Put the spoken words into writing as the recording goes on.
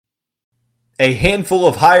A handful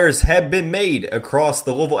of hires have been made across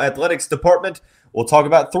the Louisville Athletics Department. We'll talk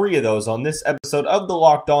about 3 of those on this episode of the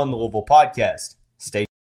Locked On Louisville podcast. Stay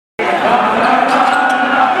tuned.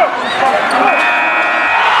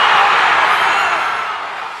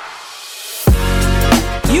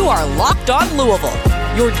 You are Locked On Louisville,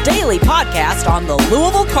 your daily podcast on the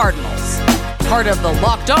Louisville Cardinals. Part of the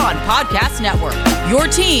Locked On Podcast Network, your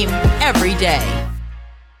team every day.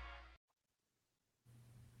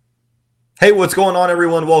 Hey, what's going on,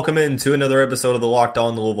 everyone? Welcome into another episode of the Locked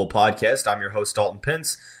On Louisville podcast. I'm your host, Dalton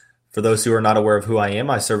Pence. For those who are not aware of who I am,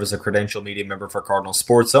 I serve as a credential media member for Cardinal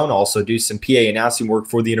Sports Zone. I also do some PA announcing work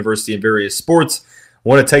for the University of various sports. I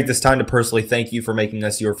want to take this time to personally thank you for making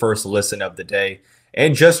us your first listen of the day.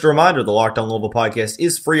 And just a reminder, the Locked On Louisville podcast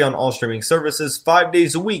is free on all streaming services 5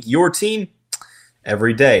 days a week. Your team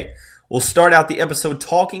every day. We'll start out the episode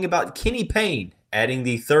talking about Kenny Payne adding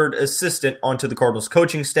the third assistant onto the Cardinals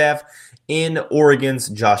coaching staff in Oregon's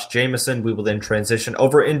Josh Jamieson. We will then transition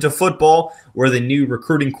over into football, where the new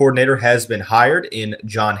recruiting coordinator has been hired in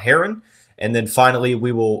John Herron. And then finally,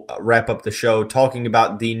 we will wrap up the show talking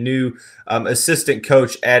about the new assistant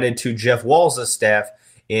coach added to Jeff Walls' staff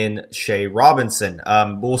in Shea Robinson.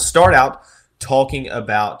 We'll start out talking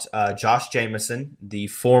about Josh Jamieson, the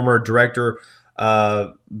former director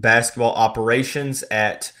of basketball operations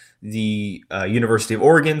at the University of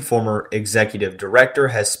Oregon, former executive director,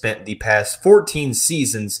 has spent the past 14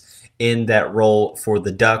 seasons in that role for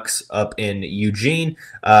the Ducks up in Eugene,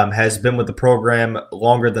 has been with the program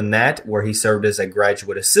longer than that, where he served as a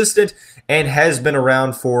graduate assistant, and has been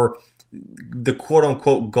around for the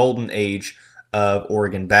quote-unquote golden age of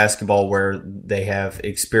Oregon basketball, where they have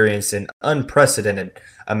experienced an unprecedented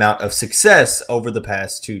amount of success over the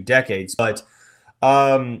past 2 decades. But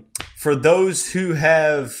for those who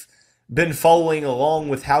have been following along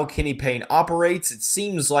with how Kenny Payne operates, it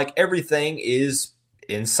seems like everything is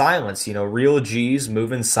in silence. You know, real G's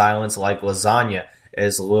move in silence like lasagna,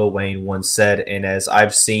 as Lil Wayne once said. And as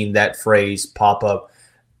I've seen that phrase pop up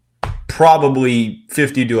probably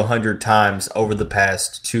 50 to 100 times over the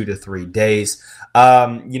past 2 to 3 days.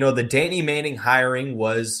 The Danny Manning hiring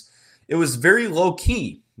was very low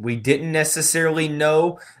key. We didn't necessarily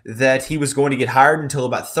know that he was going to get hired until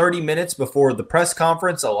about 30 minutes before the press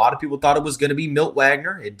conference. A lot of people thought it was going to be Milt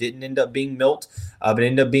Wagner. It didn't end up being Milt, but it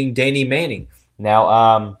ended up being Danny Manning.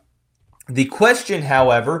 Now, the question,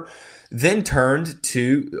 however, then turned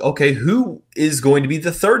to, okay, who is going to be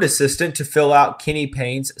the third assistant to fill out Kenny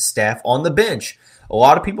Payne's staff on the bench? A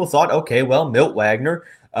lot of people thought, okay, well, Milt Wagner,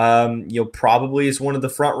 probably is one of the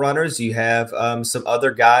front runners. You have some other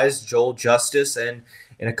guys, Joel Justice and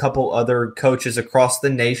a couple other coaches across the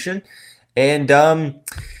nation. And,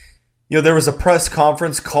 there was a press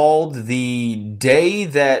conference called the day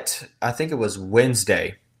that, I think it was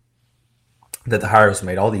Wednesday, that the hire was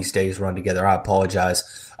made. All these days run together. I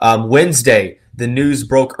apologize. Wednesday, the news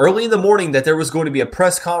broke early in the morning that there was going to be a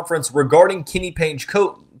press conference regarding Kenny Payne's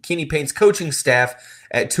coaching staff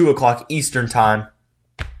at 2 o'clock Eastern time.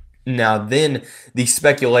 Now, then the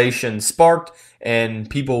speculation sparked, and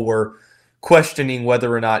people were questioning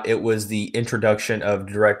whether or not it was the introduction of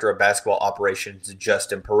Director of Basketball Operations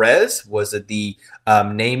Justin Perez. Was it the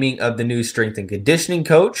naming of the new strength and conditioning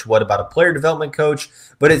coach? What about a player development coach?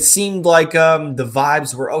 But it seemed like the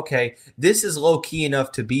vibes were, okay, this is low-key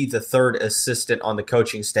enough to be the third assistant on the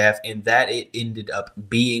coaching staff, and that it ended up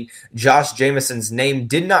being. Josh Jamieson's name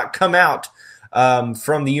did not come out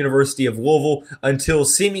from the University of Louisville until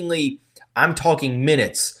seemingly, I'm talking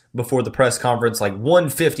minutes before the press conference, like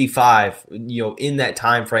 1:55, in that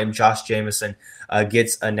time frame, Josh Jamieson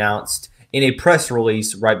gets announced in a press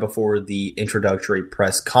release right before the introductory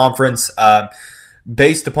press conference.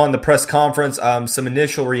 Based upon the press conference, some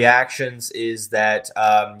initial reactions is that,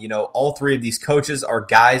 all 3 of these coaches are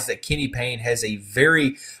guys that Kenny Payne has a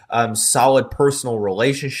very solid personal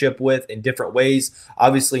relationship with in different ways.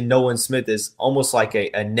 Obviously, Nolan Smith is almost like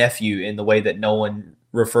a nephew in the way that Nolan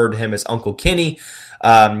referred to him as Uncle Kenny.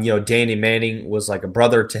 Danny Manning was like a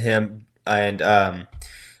brother to him, and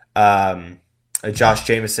Josh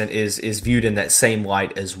Jamieson is viewed in that same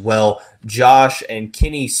light as well. Josh and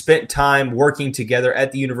Kenny spent time working together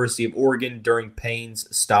at the University of Oregon during Payne's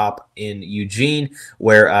stop in Eugene,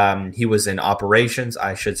 where he was in operations.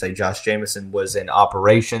 I should say Josh Jamieson was in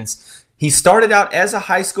operations. He started out as a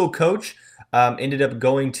high school coach, ended up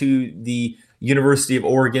going to the University of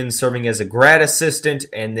Oregon, serving as a grad assistant,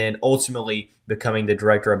 and then ultimately becoming the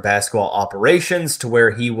director of basketball operations, to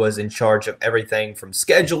where he was in charge of everything from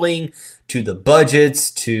scheduling to the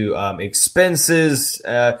budgets to expenses,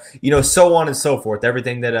 so on and so forth.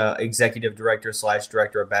 Everything that executive director /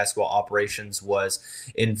 director of basketball operations was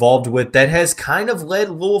involved with, that has kind of led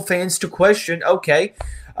Louisville fans to question, okay,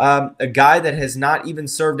 a guy that has not even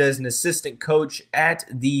served as an assistant coach at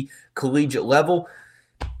the collegiate level,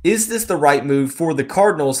 is this the right move for the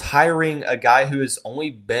Cardinals, hiring a guy who has only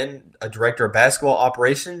been a director of basketball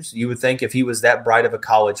operations? You would think if he was that bright of a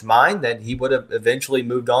college mind, that he would have eventually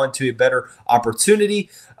moved on to a better opportunity.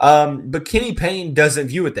 But Kenny Payne doesn't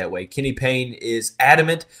view it that way. Kenny Payne is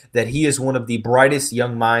adamant that he is one of the brightest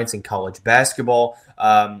young minds in college basketball.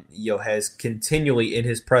 Has continually in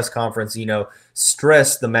his press conference,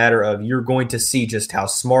 stressed the matter of, you're going to see just how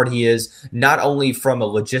smart he is, not only from a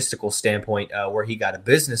logistical standpoint where he got a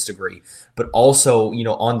business degree, but also,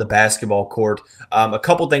 on the basketball court. A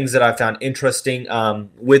couple things that I found interesting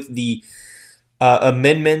with the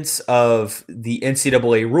amendments of the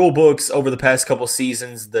NCAA rule books over the past couple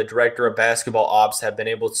seasons, the director of basketball ops have been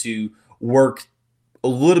able to work a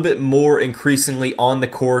little bit more increasingly on the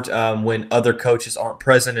court when other coaches aren't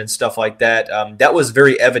present and stuff like that. That was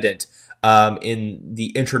very evident in the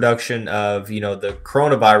introduction of, the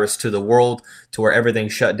coronavirus to the world, to where everything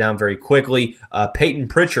shut down very quickly. Peyton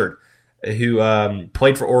Pritchard, who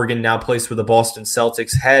played for Oregon, now plays for the Boston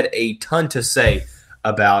Celtics, had a ton to say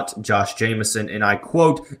about Josh Jamieson, and I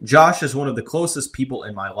quote, "Josh is one of the closest people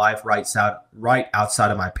in my life right outside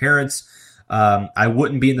of my parents. I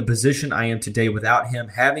wouldn't be in the position I am today without him.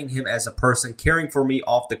 Having him as a person, caring for me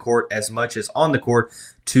off the court as much as on the court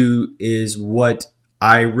too, is what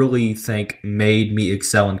I really think made me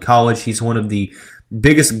excel in college. He's one of the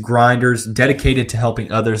biggest grinders, dedicated to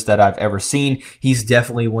helping others that I've ever seen. He's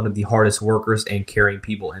definitely one of the hardest workers and caring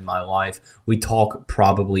people in my life. We talk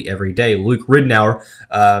probably every day." Luke Ridnour,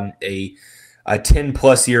 a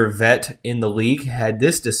 10-plus year vet in the league, had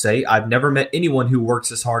this to say: "I've never met anyone who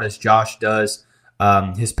works as hard as Josh does.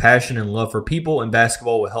 His passion and love for people and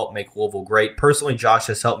basketball will help make Louisville great. Personally, Josh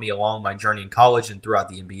has helped me along my journey in college and throughout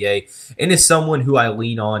the NBA, and is someone who I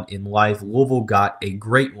lean on in life. Louisville got a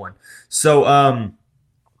great one." So,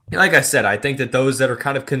 like I said, I think that those that are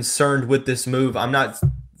kind of concerned with this move, I'm not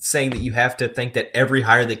saying that you have to think that every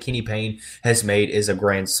hire that Kenny Payne has made is a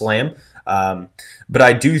grand slam. But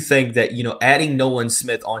I do think that, adding Nolan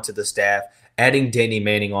Smith onto the staff, adding Danny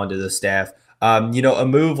Manning onto the staff, a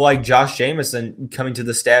move like Josh Jamieson coming to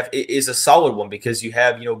the staff is a solid one, because you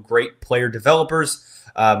have, great player developers,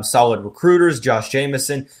 solid recruiters. Josh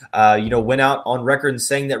Jamieson, went out on record and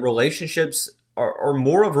saying that relationships are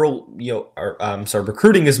more of,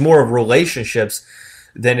 recruiting is more of relationships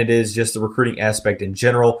than it is just the recruiting aspect in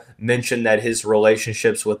general. Mentioned that his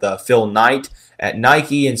relationships with Phil Knight at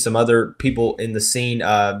Nike and some other people in the scene,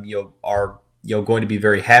 are going to be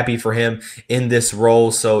very happy for him in this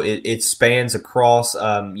role. So it spans across,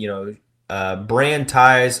 brand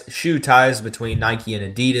ties, shoe ties between Nike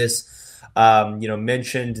and Adidas.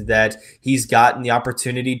 Mentioned that he's gotten the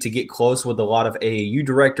opportunity to get close with a lot of AAU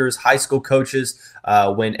directors, high school coaches,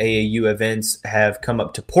 when AAU events have come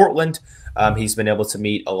up to Portland. He's been able to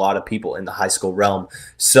meet a lot of people in the high school realm.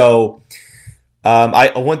 So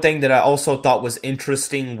one thing that I also thought was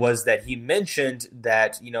interesting was that he mentioned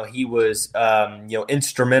that, he was,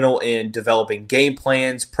 instrumental in developing game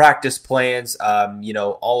plans, practice plans,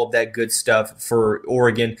 all of that good stuff for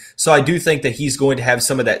Oregon. So I do think that he's going to have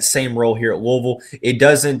some of that same role here at Louisville.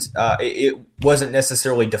 It wasn't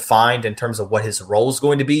necessarily defined in terms of what his role is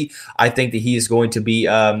going to be. I think that he is going to be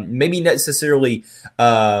maybe necessarily,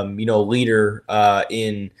 leader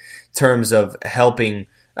in terms of helping.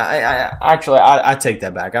 I take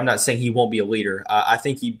that back. I'm not saying he won't be a leader. I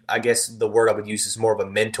think I guess the word I would use is more of a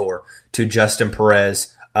mentor to Justin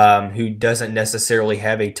Perez, who doesn't necessarily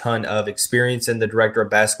have a ton of experience in the director of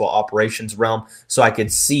basketball operations realm. So I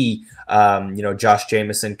could see, Josh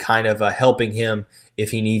Jamieson kind of helping him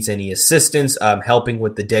if he needs any assistance, helping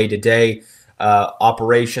with the day-to-day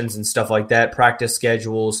operations and stuff like that, practice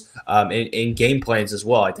schedules, and game plans as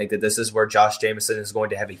well. I think that this is where Josh Jamieson is going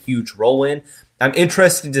to have a huge role in. I'm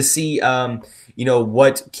interested to see,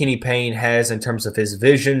 what Kenny Payne has in terms of his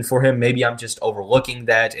vision for him. Maybe I'm just overlooking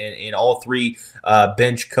that, and all three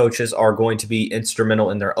bench coaches are going to be instrumental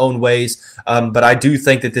in their own ways. But I do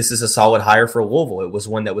think that this is a solid hire for Louisville. It was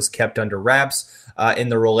one that was kept under wraps, in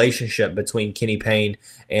the relationship between Kenny Payne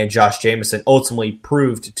and Josh Jamieson ultimately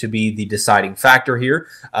proved to be the deciding factor here.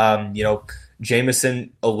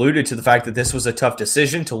 Jamieson alluded to the fact that this was a tough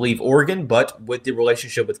decision to leave Oregon, but with the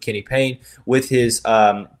relationship with Kenny Payne, with his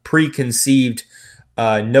preconceived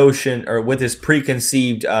notion, or with his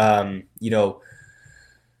preconceived, I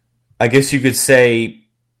guess you could say,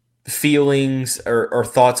 feelings or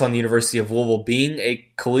thoughts on the University of Louisville being a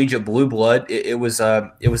collegiate blue blood, it was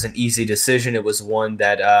an easy decision. It was one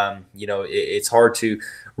that it's hard to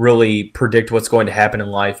really predict what's going to happen in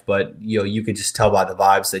life, but you could just tell by the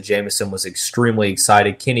vibes that Jamieson was extremely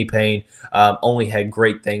excited. Kenny Payne only had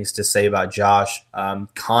great things to say about Josh,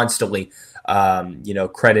 constantly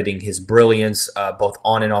crediting his brilliance both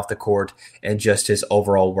on and off the court and just his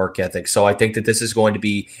overall work ethic. So I think that this is going to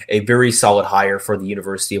be a very solid hire for the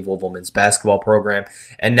University of Louisville men's basketball program.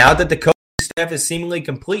 And now that the coaching staff is seemingly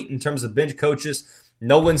complete in terms of bench coaches,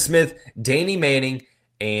 Nolan Smith, Danny Manning,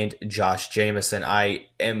 and Josh Jamieson, I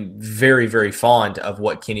am very, very fond of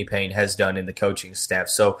what Kenny Payne has done in the coaching staff.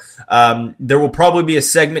 So there will probably be a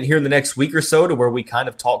segment here in the next week or so to where we kind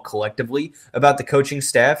of talk collectively about the coaching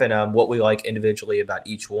staff and what we like individually about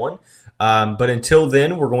each one. But until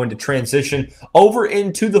then, we're going to transition over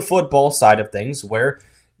into the football side of things, where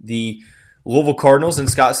the Louisville Cardinals and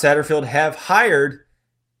Scott Satterfield have hired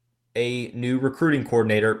a new recruiting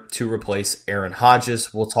coordinator to replace Aaron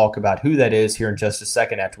Hodges. We'll talk about who that is here in just a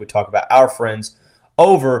second after we talk about our friends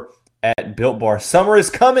over at Built Bar. Summer is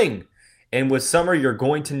coming, and with summer, you're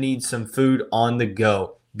going to need some food on the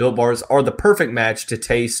go. Built Bars are the perfect match to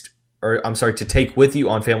take with you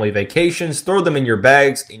on family vacations. Throw them in your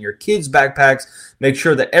bags, in your kids' backpacks. Make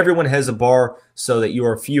sure that everyone has a bar so that you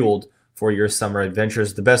are fueled for your summer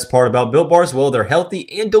adventures. The best part about Built Bars, well, they're healthy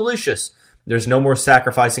and delicious. There's no more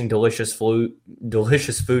sacrificing delicious food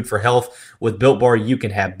for health. With Built Bar, you can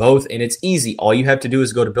have both, and it's easy. All you have to do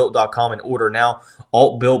is go to Built.com and order now.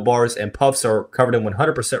 All Built Bars and Puffs are covered in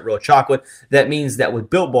 100% real chocolate. That means that with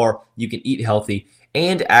Built Bar, you can eat healthy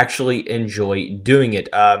and actually enjoy doing it.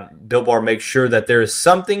 Built Bar makes sure that there is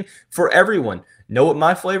something for everyone. Know what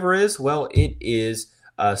my flavor is? Well, it is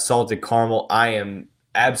salted caramel. I am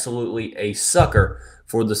absolutely a sucker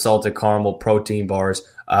for the salted caramel protein bars.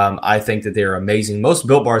 I think that they're amazing. Most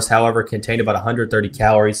Built Bars, however, contain about 130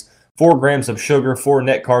 calories, 4 grams of sugar, 4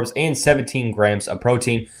 net carbs, and 17 grams of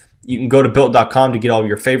protein. You can go to Built.com to get all of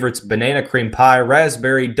your favorites: banana cream pie,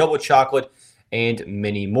 raspberry, double chocolate, and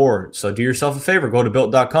many more. So do yourself a favor. Go to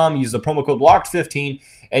Built.com, use the promo code LOCKED15,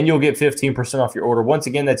 and you'll get 15% off your order. Once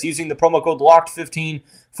again, that's using the promo code LOCKED15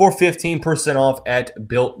 for 15% off at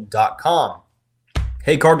Built.com.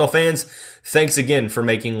 Hey, Cardinal fans, thanks again for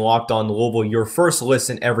making Locked On Louisville your first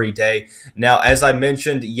listen every day. Now, as I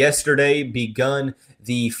mentioned yesterday, begun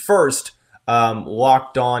the first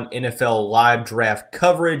Locked On NFL live draft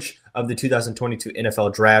coverage of the 2022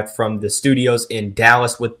 NFL Draft from the studios in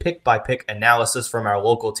Dallas with pick-by-pick analysis from our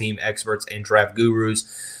local team experts and draft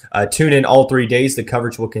gurus. Tune in all 3 days. The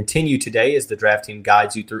coverage will continue today as the draft team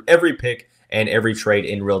guides you through every pick and every trade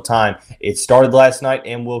in real time. It started last night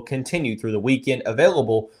and will continue through the weekend,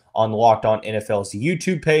 available on Locked On NFL's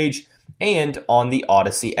YouTube page and on the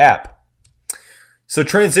Odyssey app. So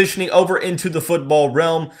transitioning over into the football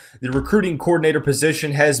realm, the recruiting coordinator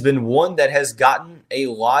position has been one that has gotten a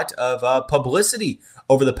lot of publicity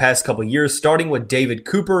over the past couple of years, starting with David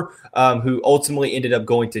Cooper, who ultimately ended up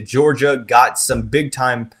going to Georgia, got some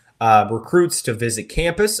big-time recruits to visit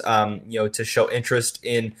campus, to show interest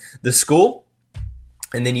in the school.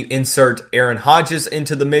 And then you insert Aaron Hodges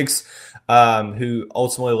into the mix, who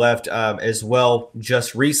ultimately left as well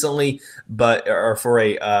just recently, or for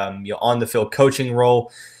a on the field coaching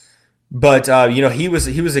role. But he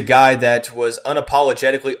was a guy that was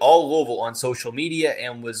unapologetically all Louisville on social media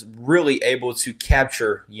and was really able to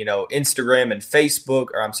capture Instagram and Facebook,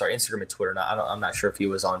 Instagram and Twitter. I'm not sure if he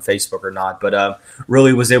was on Facebook or not, but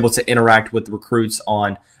really was able to interact with recruits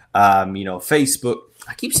on Facebook.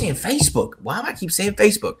 I keep saying Facebook. Why do I keep saying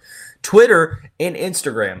Facebook? Twitter and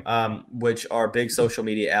Instagram, which are big social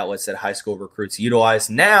media outlets that high school recruits utilize.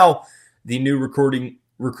 Now, the new recruiting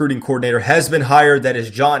coordinator has been hired. That is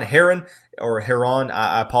John Heron, or Heron.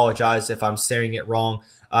 I apologize if I'm saying it wrong.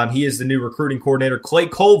 He is the new recruiting coordinator. Clay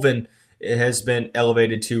Colvin has been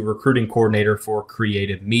elevated to recruiting coordinator for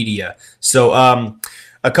creative media. So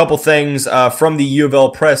a couple things from the U of L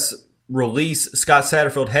press release. Scott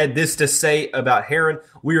Satterfield had this to say about Heron.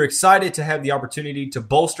 We are excited to have the opportunity to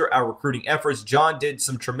bolster our recruiting efforts. John did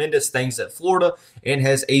some tremendous things at Florida and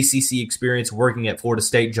has ACC experience working at Florida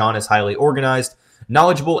State. John is highly organized,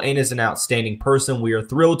 knowledgeable, and is an outstanding person. We are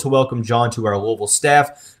thrilled to welcome John to our Louisville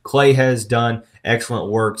staff. Clay has done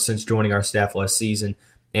excellent work since joining our staff last season.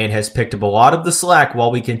 and has picked up a lot of the slack while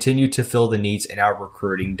we continue to fill the needs in our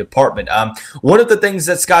recruiting department. One of the things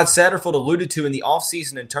that Scott Satterfield alluded to in the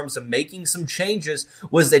offseason in terms of making some changes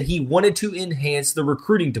was that he wanted to enhance the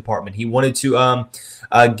recruiting department. He wanted to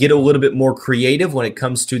get a little bit more creative when it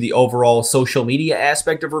comes to the overall social media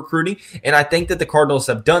aspect of recruiting, and I think that the Cardinals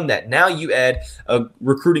have done that. Now you add a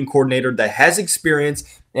recruiting coordinator that has experience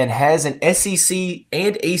and has an SEC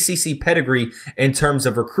and ACC pedigree in terms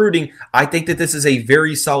of recruiting. I think that this is a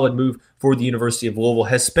very solid move for the University of Louisville.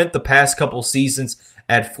 Has spent the past couple seasons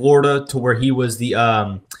at Florida to where he was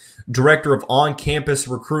the director of on-campus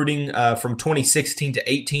recruiting from 2016 to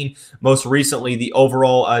 18. Most recently, the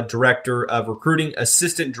overall director of recruiting,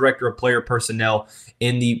 assistant director of player personnel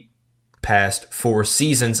in the past 4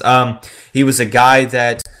 seasons. He was a guy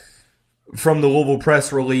that, from the Louisville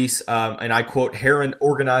press release, and I quote, Herron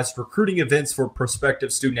organized recruiting events for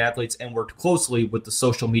prospective student athletes and worked closely with the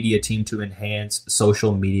social media team to enhance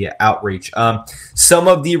social media outreach. Some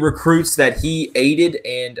of the recruits that he aided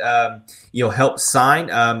and helped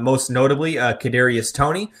sign, most notably Kadarius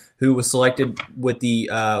Toney, who was selected with the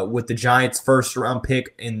Giants' first-round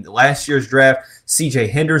pick in last year's draft. C.J.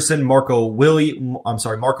 Henderson, Marco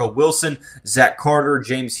Wilson, Zach Carter,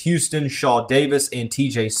 James Houston, Shaw Davis, and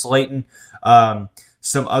T.J. Slayton.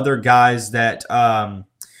 Some other guys that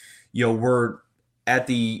were at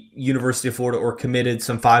the University of Florida or committed,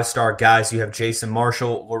 some 5-star guys. You have Jason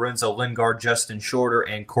Marshall, Lorenzo Lingard, Justin Shorter,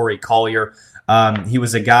 and Corey Collier. He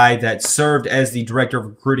was a guy that served as the director of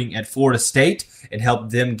recruiting at Florida State and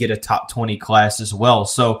helped them get a top 20 class as well.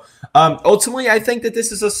 So ultimately, I think that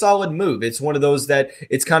this is a solid move. It's one of those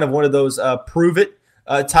prove it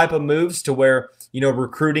type of moves to where,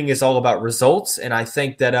 recruiting is all about results. And I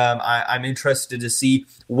think that I'm interested to see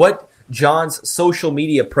what John's social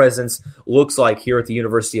media presence looks like here at the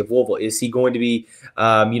University of Louisville. Is he going to be,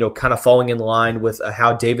 kind of falling in line with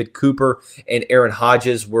how David Cooper and Aaron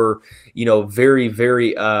Hodges were, very,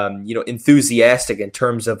 very, enthusiastic in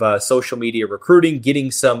terms of social media recruiting,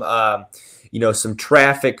 getting some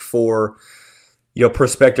traffic for,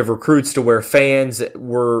 prospective recruits to where fans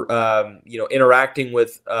were, interacting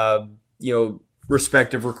with,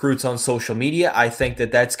 respective recruits on social media. I think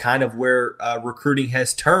that that's kind of where recruiting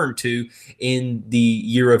has turned to in the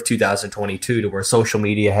year of 2022, to where social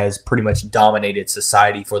media has pretty much dominated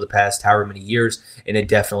society for the past however many years, and it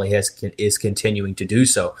definitely is continuing to do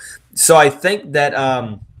so. So I think that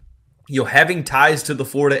having ties to the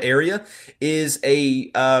Florida area is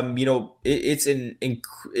it's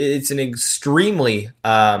an extremely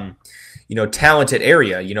talented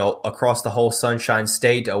area, across the whole Sunshine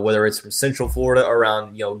State, whether it's from Central Florida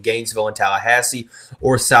around, Gainesville and Tallahassee,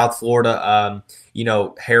 or South Florida.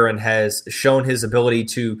 Herron has shown his ability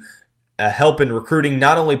to help in recruiting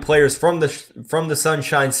not only players from the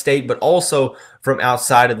Sunshine State, but also from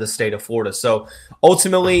outside of the state of Florida. So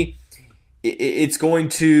ultimately, it's going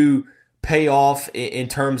to pay off in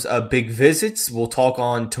terms of big visits. We'll talk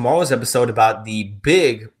on tomorrow's episode about the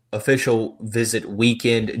big official visit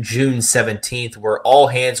weekend, June 17th, where all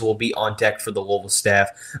hands will be on deck for the Louisville staff.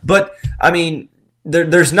 But,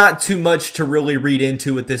 there's not too much to really read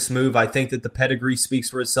into with this move. I think that the pedigree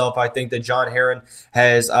speaks for itself. I think that John Herron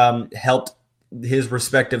has helped his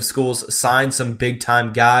respective schools sign some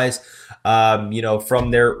big-time guys,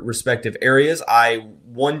 from their respective areas. I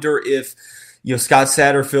wonder if Scott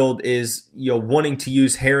Satterfield is, wanting to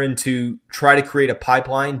use Herron to try to create a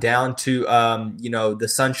pipeline down to, the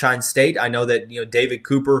Sunshine State. I know that, David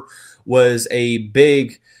Cooper was a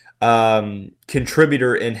big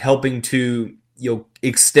contributor in helping to,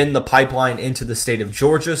 extend the pipeline into the state of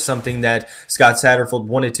Georgia, something that Scott Satterfield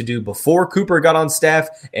wanted to do before Cooper got on staff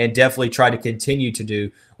and definitely tried to continue to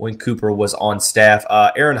do when Cooper was on staff.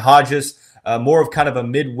 Aaron Hodges, more of kind of a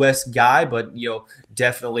Midwest guy, but,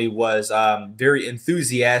 definitely was very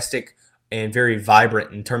enthusiastic and very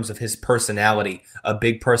vibrant in terms of his personality, a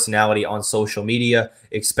big personality on social media,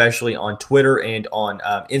 especially on Twitter and on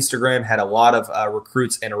Instagram, had a lot of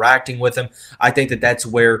recruits interacting with him. I think that that's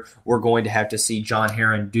where we're going to have to see John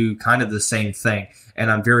Herron do kind of the same thing, and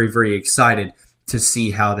I'm very, very excited to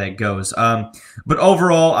see how that goes. But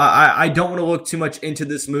overall, I don't want to look too much into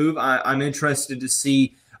this move. I'm interested to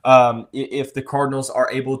see if the Cardinals are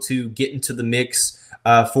able to get into the mix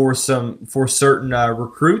for certain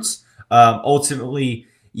recruits. Ultimately,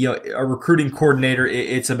 a recruiting coordinator,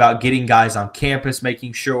 it's about getting guys on campus,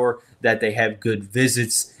 making sure that they have good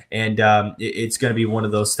visits, and it's going to be one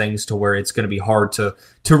of those things to where it's going to be hard to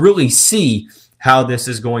really see how this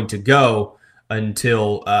is going to go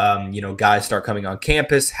until guys start coming on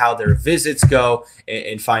campus, how their visits go,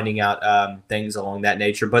 and finding out things along that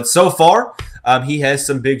nature. But so far, he has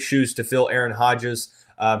some big shoes to fill. Aaron Hodges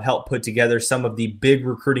helped put together some of the big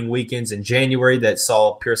recruiting weekends in January that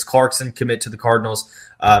saw Pierce Clarkson commit to the Cardinals.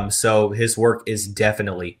 So his work is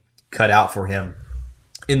definitely cut out for him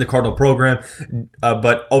in the Cardinal program.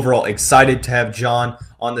 But overall, excited to have John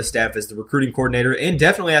on the staff as the recruiting coordinator. And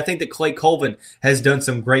definitely, I think that Clay Colvin has done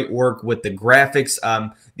some great work with the graphics,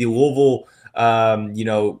 the Louisville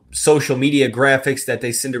social media graphics that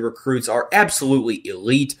they send to recruits are absolutely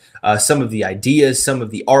elite. Some of the ideas, some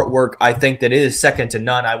of the artwork, I think that it is second to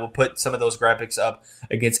none. I will put some of those graphics up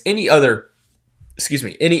against any other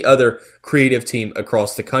creative team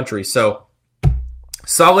across the country. So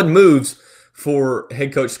solid moves for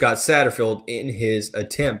head coach Scott Satterfield in his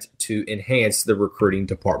attempt to enhance the recruiting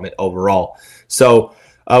department overall. So,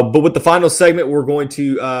 but with the final segment, we're going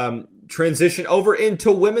to transition over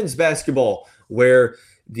into women's basketball, where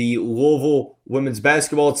the Louisville women's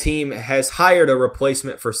basketball team has hired a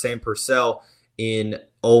replacement for Sam Purcell in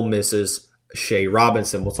Ole Miss's Shea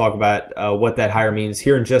Robinson. We'll talk about what that hire means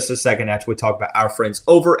here in just a second after we talk about our friends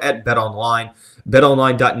over at BetOnline.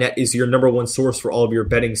 BetOnline.net is your number one source for all of your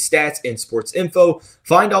betting stats and sports info.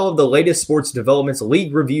 Find all of the latest sports developments,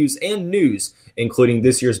 league reviews, and news, including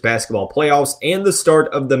this year's basketball playoffs and the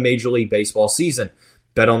start of the Major League Baseball season.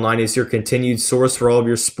 BetOnline is your continued source for all of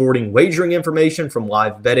your sporting wagering information, from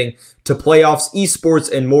live betting to playoffs,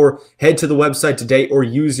 esports, and more. Head to the website today or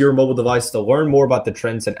use your mobile device to learn more about the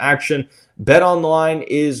trends in action. BetOnline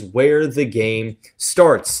is where the game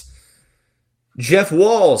starts. Jeff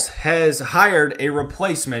Walz has hired a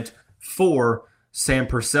replacement for Sam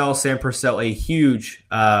Purcell. Sam Purcell, a huge,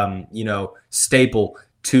 staple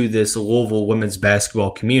to this Louisville women's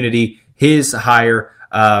basketball community. His hire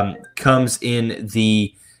his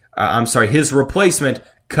replacement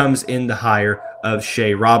comes in the hire of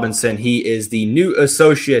Shea Robinson. He is the new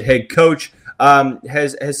associate head coach.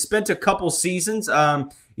 Has spent a couple seasons,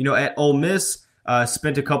 at Ole Miss.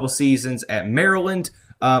 Spent a couple seasons at Maryland.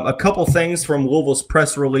 A couple things from Louisville's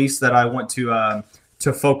press release that I want to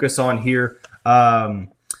focus on here.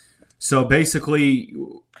 So basically,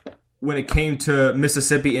 when it came to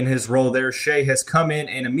Mississippi in his role there, Shea has come in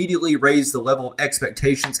and immediately raised the level of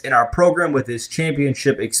expectations in our program with his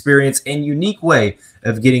championship experience and unique way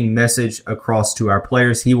of getting message across to our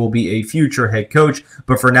players. He will be a future head coach,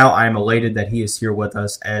 but for now, I am elated that he is here with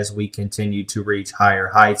us as we continue to reach higher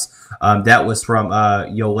heights. That was from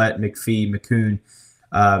Yolette McPhee-McCoon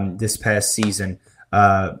this past season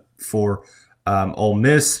for Ole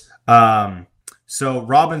Miss. So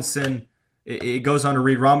Robinson, it goes on to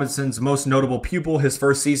read, Robinson's most notable pupil his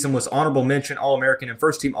first season was honorable mention All-American and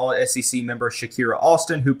first-team All-SEC member Shakira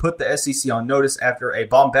Austin, who put the SEC on notice after a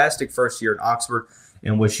bombastic first year at Oxford,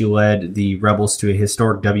 in which he led the Rebels to a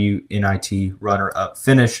historic WNIT runner-up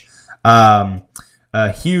finish. A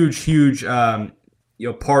huge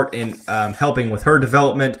part in helping with her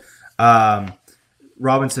development.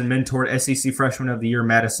 Robinson mentored SEC Freshman of the Year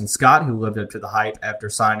Madison Scott, who lived up to the hype after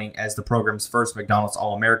signing as the program's first McDonald's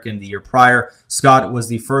All-American the year prior. Scott was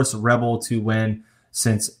the first Rebel to win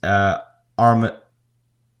since Armanti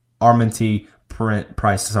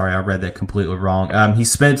Price. Sorry, I read that completely wrong. He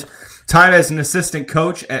spent time as an assistant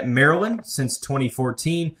coach at Maryland since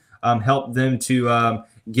 2014, helped them to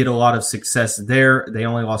get a lot of success there. They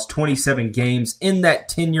only lost 27 games in that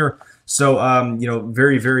tenure. So,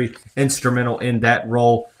 very, very instrumental in that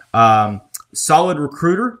role. Solid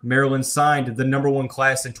recruiter. Maryland signed the number one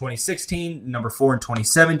class in 2016, number 4 in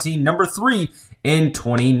 2017, number 3 in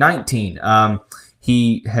 2019.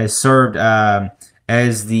 He has served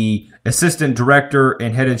as the assistant director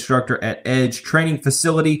and head instructor at Edge Training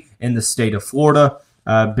Facility in the state of Florida.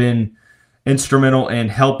 Been instrumental in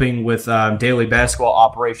helping with daily basketball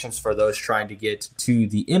operations for those trying to get to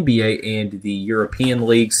the NBA and the European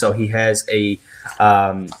League. So he has a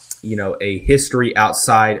history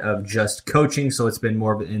outside of just coaching. So it's been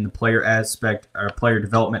more of in the player aspect or player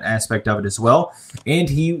development aspect of it as well. And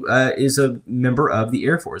he is a member of the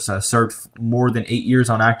Air Force. Served more than 8 years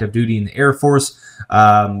on active duty in the Air Force.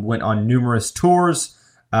 Went on numerous tours.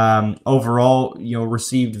 Overall,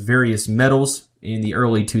 received various medals in the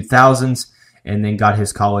early 2000s, and then got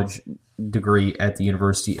his college degree at the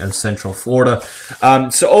University of Central Florida.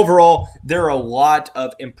 So overall, there are a lot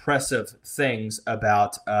of impressive things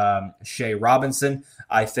about Shea Robinson.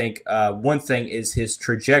 I think one thing is his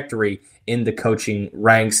trajectory in the coaching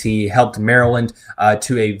ranks. He helped Maryland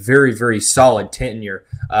to a very, very solid tenure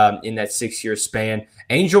in that 6-year span.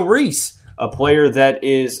 Angel Reese, a player that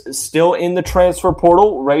is still in the transfer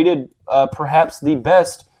portal, rated perhaps the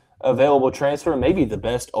best available transfer, maybe the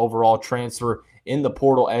best overall transfer in the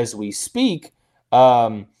portal as we speak.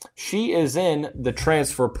 She is in the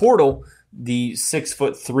transfer portal, the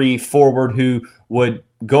 6'3" forward who would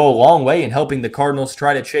go a long way in helping the Cardinals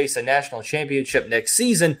try to chase a national championship next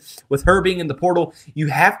season. With her being in the portal, you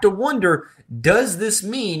have to wonder, does this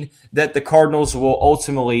mean that the Cardinals will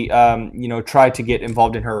ultimately, try to get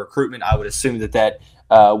involved in her recruitment? I would assume that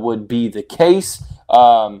would be the case.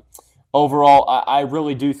 Overall, I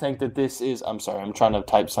really do think that this is – I'm sorry, I'm trying to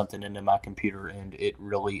type something into my computer, and it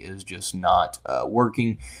really is just not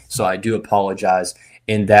working. So I do apologize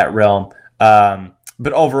in that realm.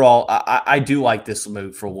 But overall, I do like this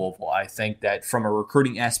move for Louisville. I think that from a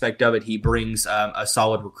recruiting aspect of it, he brings a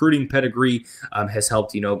solid recruiting pedigree, has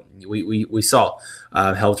helped, we saw,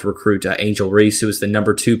 helped recruit Angel Reese, who was the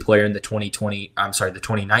number 2 player in the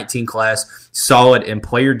 2019 class, solid in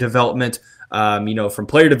player development, from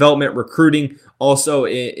player development, recruiting, also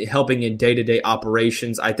helping in day-to-day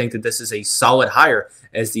operations. I think that this is a solid hire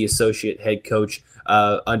as the associate head coach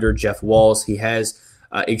under Jeff Walz. He has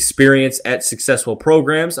experience at successful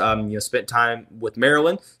programs, spent time with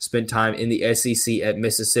Maryland, spent time in the SEC at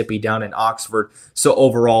Mississippi, down in Oxford. So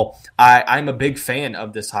overall, I'm a big fan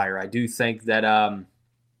of this hire. I do think that,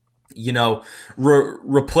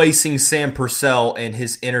 replacing Sam Purcell and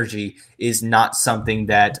his energy is not something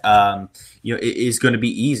that, is going to be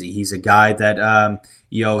easy. He's a guy that,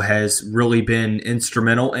 has really been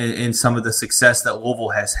instrumental in some of the success that Louisville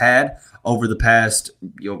has had over the past,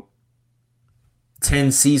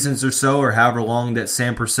 10 seasons or so, or however long that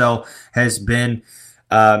Sam Purcell has been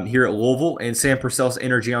here at Louisville. And Sam Purcell's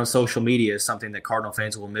energy on social media is something that Cardinal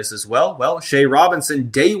fans will miss as well. Well, Shea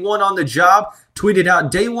Robinson, day one on the job, tweeted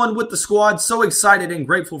out, "Day one with the squad. So excited and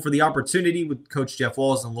grateful for the opportunity with Coach Jeff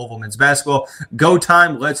Walz and Louisville men's basketball. Go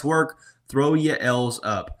time. Let's work. Throw your L's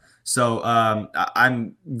up." So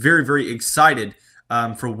I'm very, very excited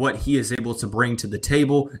for what he is able to bring to the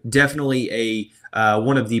table. Definitely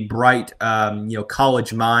one of the bright,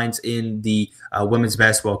 college minds in the women's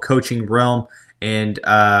basketball coaching realm. And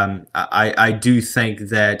I do think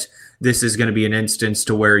that this is going to be an instance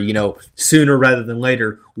to where, sooner rather than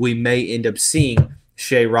later, we may end up seeing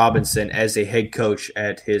Shea Robinson as a head coach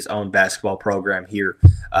at his own basketball program here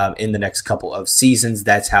in the next couple of seasons.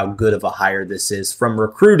 That's how good of a hire this is. From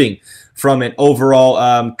recruiting, from an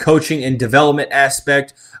overall coaching and development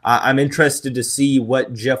aspect, I'm interested to see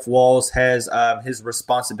what Jeff Walz has his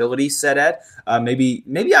responsibilities set at. Maybe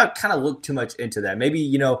I kind of look too much into that.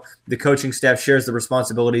 Maybe, the coaching staff shares the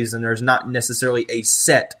responsibilities and there's not necessarily a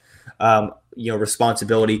set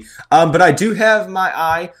responsibility. But I do have my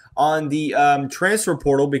eye on the transfer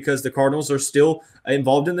portal because the Cardinals are still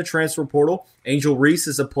involved in the transfer portal. Angel Reese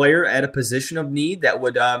is a player at a position of need that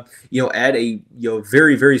would, add a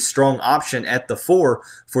very, very strong option at the 4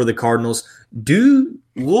 for the Cardinals. Does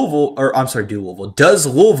Louisville,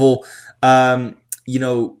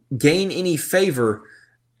 gain any favor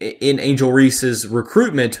in Angel Reese's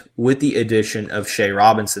recruitment with the addition of Shea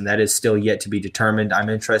Robinson? That is still yet to be determined. I'm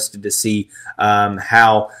interested to see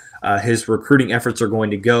how his recruiting efforts are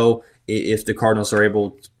going to go, if the Cardinals are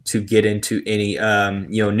able to get into any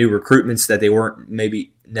new recruitments that they weren't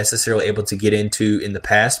maybe necessarily able to get into in the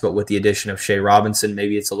past. But with the addition of Shea Robinson,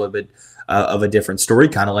 maybe it's a little bit of a different story,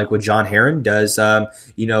 kind of like what John Herron does.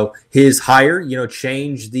 His hire,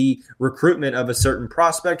 change the recruitment of a certain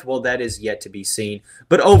prospect. Well, that is yet to be seen.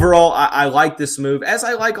 But overall, I like this move, as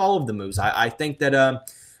I like all of the moves. I think that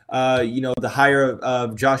the hire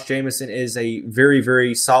of Josh Jamieson is a very,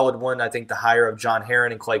 very solid one. I think the hire of John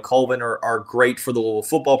Herron and Clay Colvin are great for the Louisville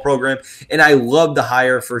football program. And I love the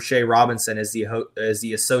hire for Shea Robinson as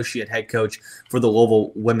the associate head coach for the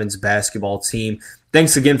Louisville women's basketball team.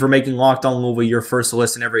 Thanks again for making Locked On Louisville your first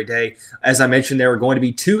listen every day. As I mentioned, there are going to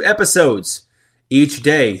be 2 episodes each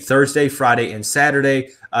day, Thursday, Friday, and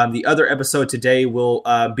Saturday. The other episode today will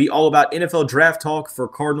be all about NFL draft talk for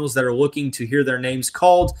Cardinals that are looking to hear their names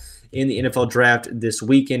called in the NFL draft this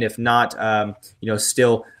weekend. If not,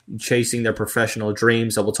 still chasing their professional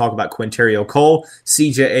dreams. So we'll talk about Quinterio Cole,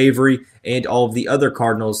 CJ Avery, and all of the other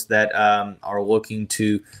Cardinals that are looking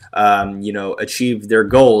to, achieve their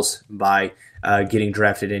goals by getting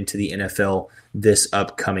drafted into the NFL this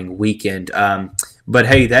upcoming weekend. But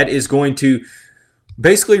hey, that is going to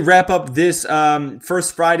basically wrap up this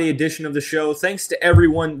first Friday edition of the show. Thanks to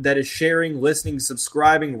everyone that is sharing, listening,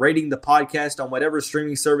 subscribing, rating the podcast on whatever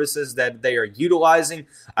streaming services that they are utilizing.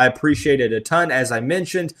 I appreciate it a ton. As I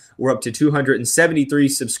mentioned, we're up to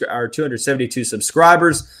 272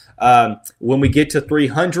 subscribers. When we get to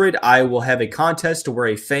 300, I will have a contest to where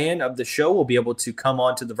a fan of the show will be able to come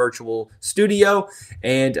onto the virtual studio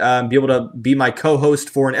and be able to be my co-host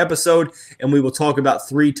for an episode, and we will talk about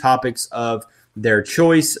 3 topics of their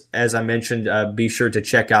choice. As I mentioned, be sure to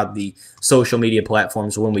check out the social media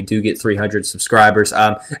platforms when we do get 300 subscribers.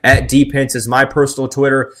 At DPence is my personal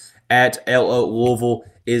Twitter. At LO Louisville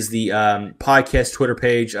is the podcast Twitter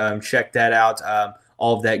page. Check that out.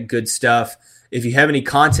 All of that good stuff. If you have any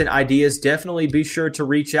content ideas, definitely be sure to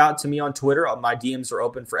reach out to me on Twitter. My DMs are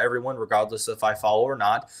open for everyone, regardless if I follow or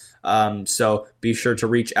not. So be sure to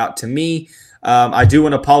reach out to me. I do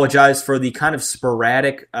want to apologize for the kind of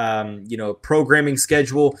sporadic, programming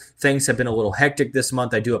schedule. Things have been a little hectic this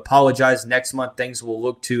month. I do apologize. Next month, things will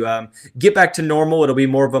look to get back to normal. It'll be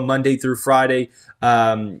more of a Monday through Friday,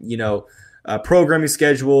 programming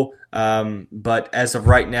schedule. But as of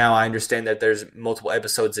right now, I understand that there's multiple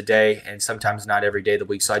episodes a day and sometimes not every day of the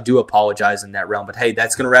week. So I do apologize in that realm. But hey,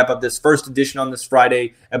 that's going to wrap up this first edition on this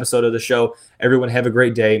Friday episode of the show. Everyone have a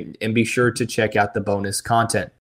great day and be sure to check out the bonus content.